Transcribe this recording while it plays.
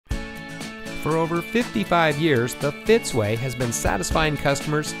For over 55 years, the Fitzway has been satisfying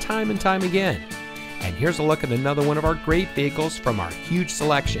customers time and time again. And here's a look at another one of our great vehicles from our huge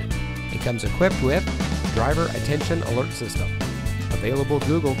selection. It comes equipped with driver attention alert system, available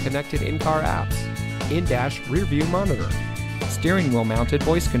Google connected in-car apps, in-dash rear view monitor, steering wheel mounted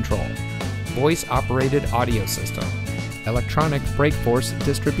voice control, voice operated audio system, electronic brake force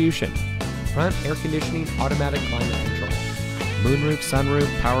distribution, front air conditioning automatic climate control, moonroof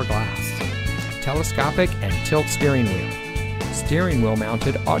sunroof power glass, telescopic and tilt steering wheel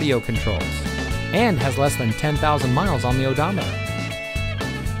mounted audio controls, and has less than 10,000 miles on the odometer.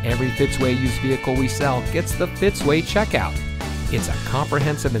 Every Fitzway used vehicle we sell gets the Fitzway checkout. It's a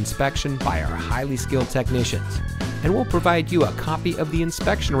comprehensive inspection by our highly skilled technicians, and we'll provide you a copy of the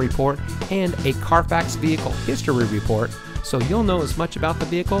inspection report and a Carfax vehicle history report so you'll know as much about the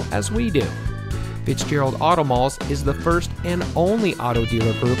vehicle as we do. Fitzgerald Auto Malls is the first and only auto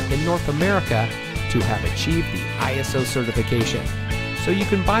dealer group in North America to have achieved the ISO certification, so you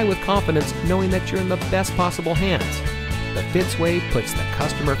can buy with confidence knowing that you're in the best possible hands. The Fitzway puts the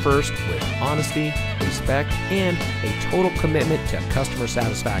customer first with honesty, respect, and a total commitment to customer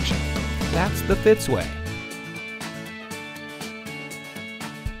satisfaction. That's the Fitzway.